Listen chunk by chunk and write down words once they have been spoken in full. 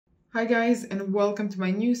Hi guys, and welcome to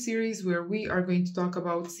my new series where we are going to talk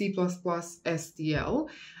about C++ STL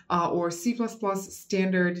or C++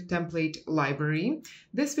 Standard Template Library.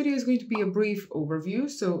 This video is going to be a brief overview,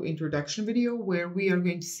 so introduction video where we are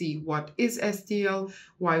going to see what is STL,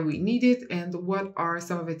 why we need it, and what are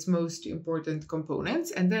some of its most important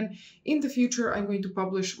components. And then in the future, I'm going to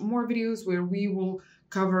publish more videos where we will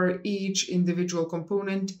cover each individual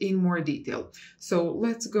component in more detail. So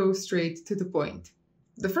let's go straight to the point.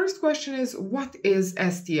 The first question is, what is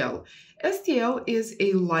STL? STL is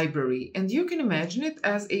a library, and you can imagine it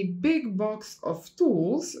as a big box of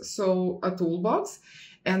tools, so a toolbox.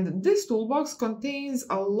 And this toolbox contains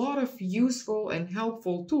a lot of useful and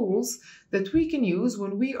helpful tools that we can use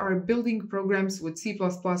when we are building programs with C++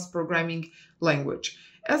 programming language.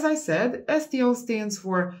 As I said, STL stands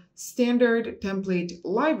for Standard Template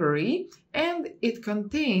Library, and it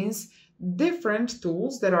contains different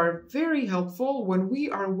tools that are very helpful when we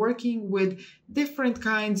are working with different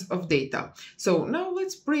kinds of data. So now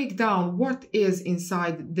let's break down what is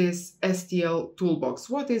inside this STL toolbox.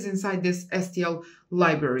 What is inside this STL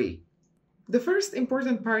library? The first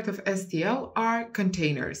important part of STL are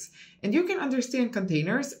containers. And you can understand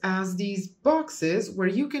containers as these boxes where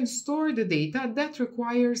you can store the data that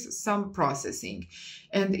requires some processing.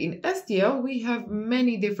 And in STL, we have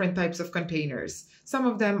many different types of containers. Some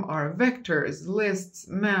of them are vectors, lists,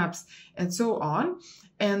 maps, and so on.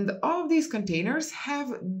 And all of these containers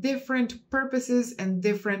have different purposes and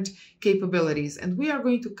different capabilities. And we are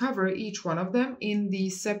going to cover each one of them in the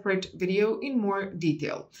separate video in more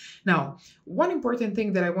detail. Now, one important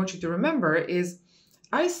thing that I want you to remember is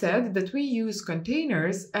I said that we use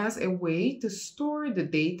containers as a way to store the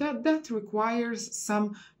data that requires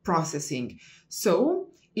some processing. So,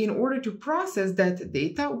 in order to process that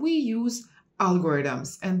data, we use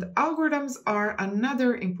algorithms, and algorithms are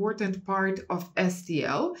another important part of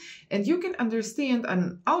STL, and you can understand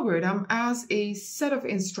an algorithm as a set of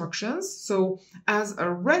instructions, so as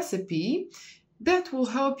a recipe that will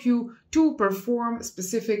help you to perform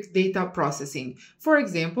specific data processing. For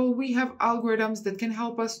example, we have algorithms that can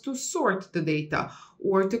help us to sort the data,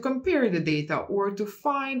 or to compare the data, or to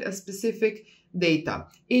find a specific data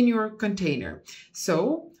in your container.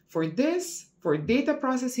 So for data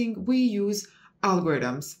processing, we use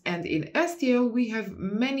algorithms. And in STL, we have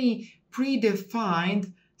many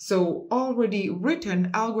predefined, so already written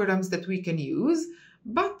algorithms that we can use,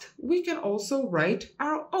 but we can also write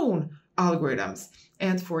our own algorithms.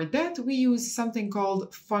 And for that, we use something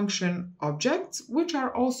called function objects, which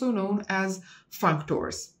are also known as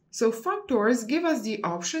functors. So functors give us the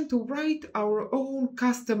option to write our own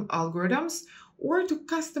custom algorithms or to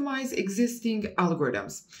customize existing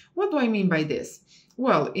algorithms. What do I mean by this?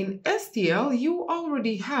 Well, in STL, you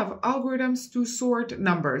already have algorithms to sort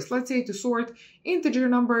numbers. Let's say to sort integer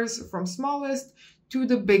numbers from smallest to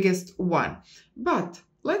the biggest one. But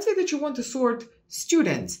let's say that you want to sort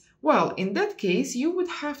students. Well, in that case, you would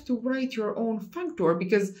have to write your own functor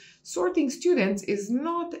because sorting students is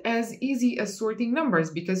not as easy as sorting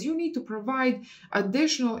numbers because you need to provide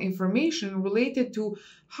additional information related to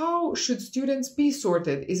how should students be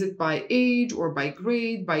sorted. Is it by age or by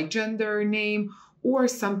grade, by gender, name, or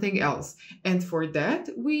something else? And for that,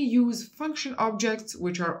 we use function objects,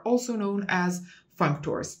 which are also known as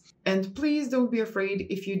functors. And please don't be afraid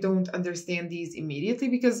if you don't understand these immediately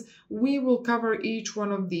because we will cover each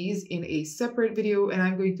one of these in a separate video and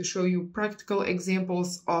I'm going to show you practical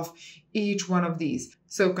examples of each one of these.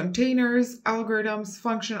 So containers, algorithms,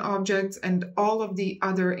 function objects, and all of the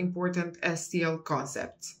other important STL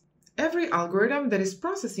concepts. Every algorithm that is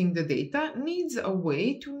processing the data needs a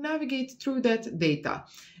way to navigate through that data.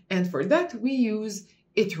 And for that, we use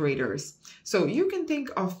iterators. So you can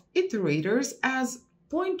think of iterators as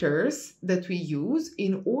pointers that we use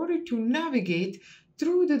in order to navigate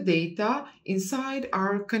through the data inside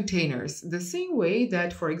our containers. The same way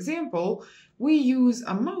that, for example, we use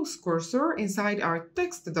a mouse cursor inside our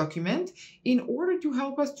text document in order to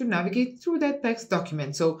help us to navigate through that text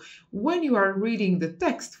document. So when you are reading the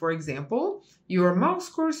text, for example, your mouse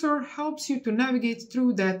cursor helps you to navigate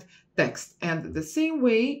through that text. And the same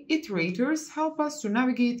way, iterators help us to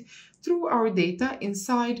navigate through our data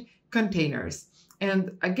inside containers.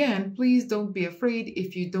 And again, please don't be afraid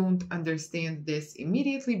if you don't understand this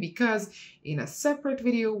immediately because in a separate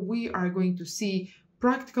video, we are going to see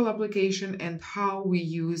practical application and how we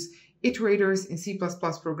use iterators in C++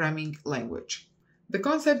 programming language. The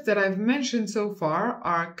concepts that I've mentioned so far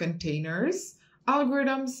are containers,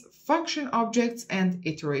 algorithms, function objects, and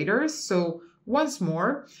iterators. So once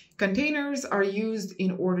more, containers are used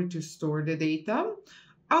in order to store the data.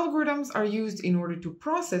 Algorithms are used in order to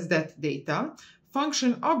process that data.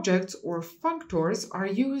 Function objects or functors are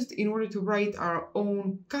used in order to write our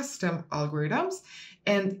own custom algorithms,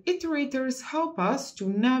 and iterators help us to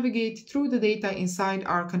navigate through the data inside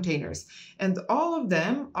our containers. And all of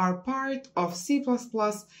them are part of C++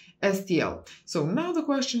 STL. So now the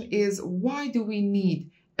question is, why do we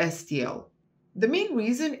need STL? The main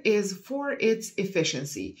reason is for its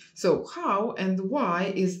efficiency. So how and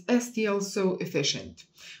why is STL so efficient?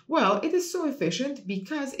 Well, it is so efficient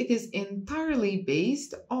because it is entirely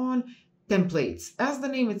based on templates, as the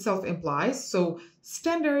name itself implies. So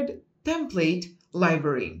standard template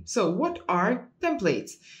library. So what are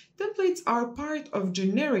templates? Templates are part of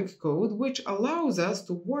generic code which allows us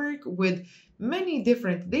to work with many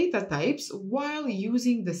different data types while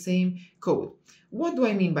using the same code. What do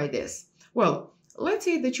I mean by this? Well, let's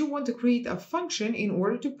say that you want to create a function in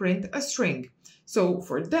order to print a string. So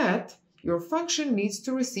for that, your function needs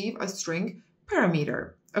to receive a string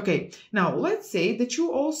parameter. Okay, now let's say that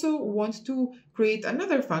you also want to create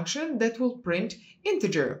another function that will print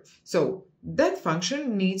integer. So that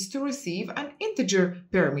function needs to receive an integer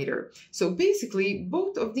parameter. So basically,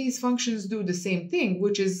 both of these functions do the same thing,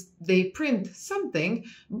 which is they print something,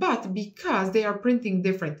 but because they are printing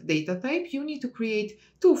different data type, you need to create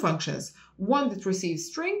two functions, one that receives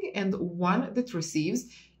string and one that receives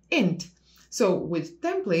int. So with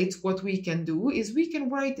templates, what we can do is we can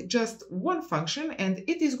write just one function and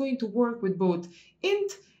it is going to work with both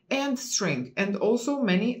int and string, and also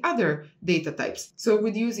many other data types. So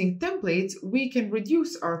with using templates, we can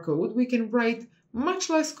reduce our code. We can write much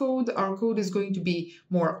less code. Our code is going to be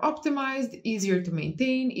more optimized, easier to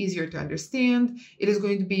maintain, easier to understand. It is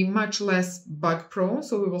going to be much less bug prone.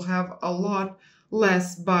 So we will have a lot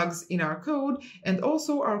less bugs in our code, and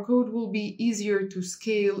also our code will be easier to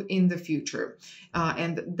scale in the future.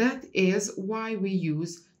 And that is why we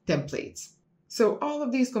use templates. So all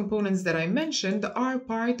of these components that I mentioned are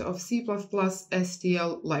part of C++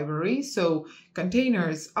 STL library. So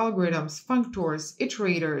containers, algorithms, functors,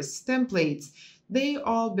 iterators, templates, they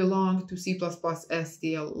all belong to C++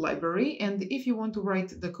 STL library. And if you want to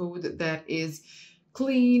write the code that is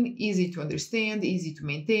clean, easy to understand, easy to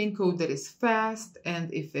maintain, code that is fast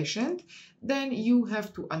and efficient, then you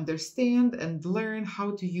have to understand and learn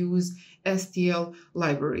how to use STL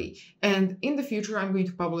library. And in the future, I'm going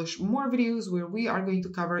to publish more videos where we are going to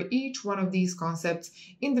cover each one of these concepts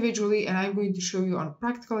individually, and I'm going to show you on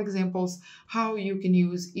practical examples how you can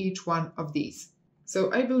use each one of these.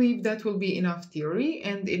 So I believe that will be enough theory,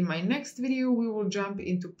 and in my next video, we will jump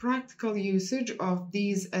into practical usage of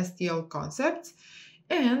these STL concepts,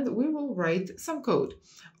 and we will write some code.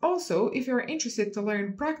 Also, if you're interested to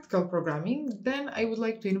learn practical programming, then I would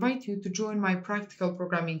like to invite you to join my practical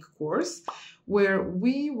programming course, where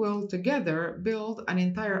we will together build an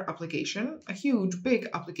entire application, a huge, big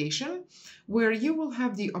application, where you will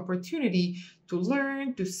have the opportunity to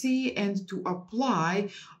learn, to see, and to apply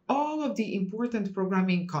all of the important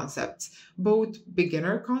programming concepts, both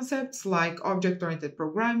beginner concepts like object-oriented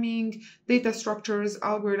programming, data structures,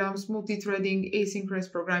 algorithms, multi-threading,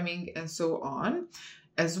 asynchronous programming, and so on,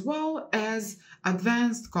 as well as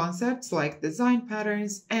advanced concepts like design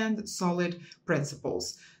patterns and solid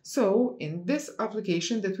principles. So in this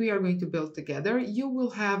application that we are going to build together, you will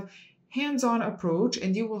have hands-on approach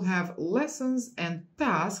and you will have lessons and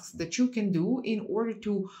tasks that you can do in order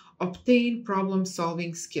to obtain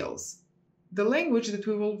problem-solving skills. The language that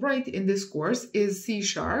we will write in this course is C#,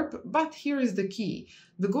 but here is the key.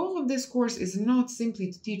 The goal of this course is not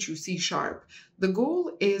simply to teach you C#. The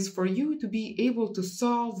goal is for you to be able to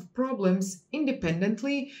solve problems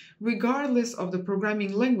independently, regardless of the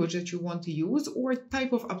programming language that you want to use or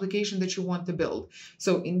type of application that you want to build.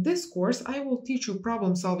 So in this course, I will teach you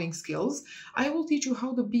problem-solving skills. I will teach you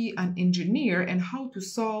how to be an engineer and how to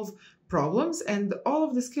solve problems, and all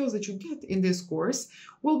of the skills that you get in this course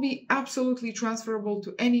will be absolutely transferable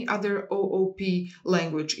to any other OOP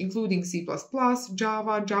language, including C++,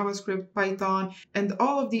 Java, JavaScript, Python, and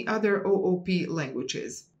all of the other OOP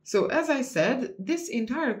languages. So as I said, this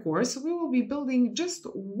entire course, we will be building just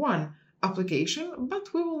one application,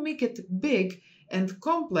 but we will make it big and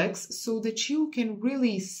complex so that you can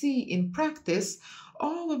really see in practice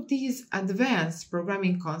all of these advanced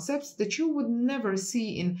programming concepts that you would never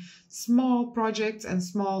see in small projects and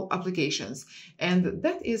small applications. And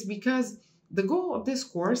that is because the goal of this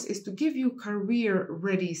course is to give you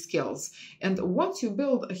career-ready skills. And once you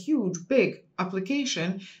build a huge, big application,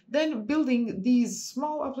 then building these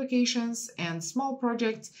small applications and small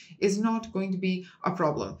projects is not going to be a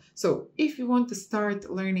problem. So if you want to start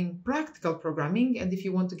learning practical programming and if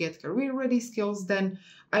you want to get career-ready skills, then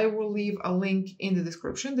I will leave a link in the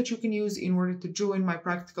description that you can use in order to join my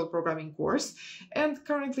practical programming course. And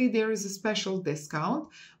currently there is a special discount,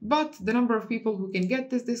 but the number of people who can get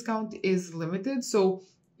this discount is limited. So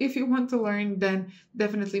if you want to learn, then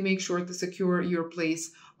definitely make sure to secure your place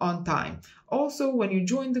on time. Also, when you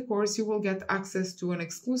join the course, you will get access to an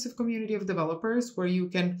exclusive community of developers where you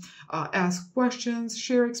can ask questions,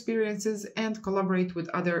 share experiences, and collaborate with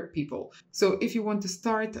other people. So if you want to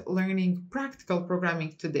start learning practical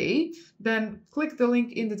programming today, then click the link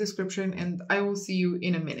in the description and I will see you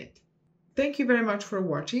in a minute. Thank you very much for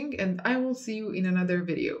watching, and I will see you in another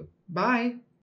video. Bye!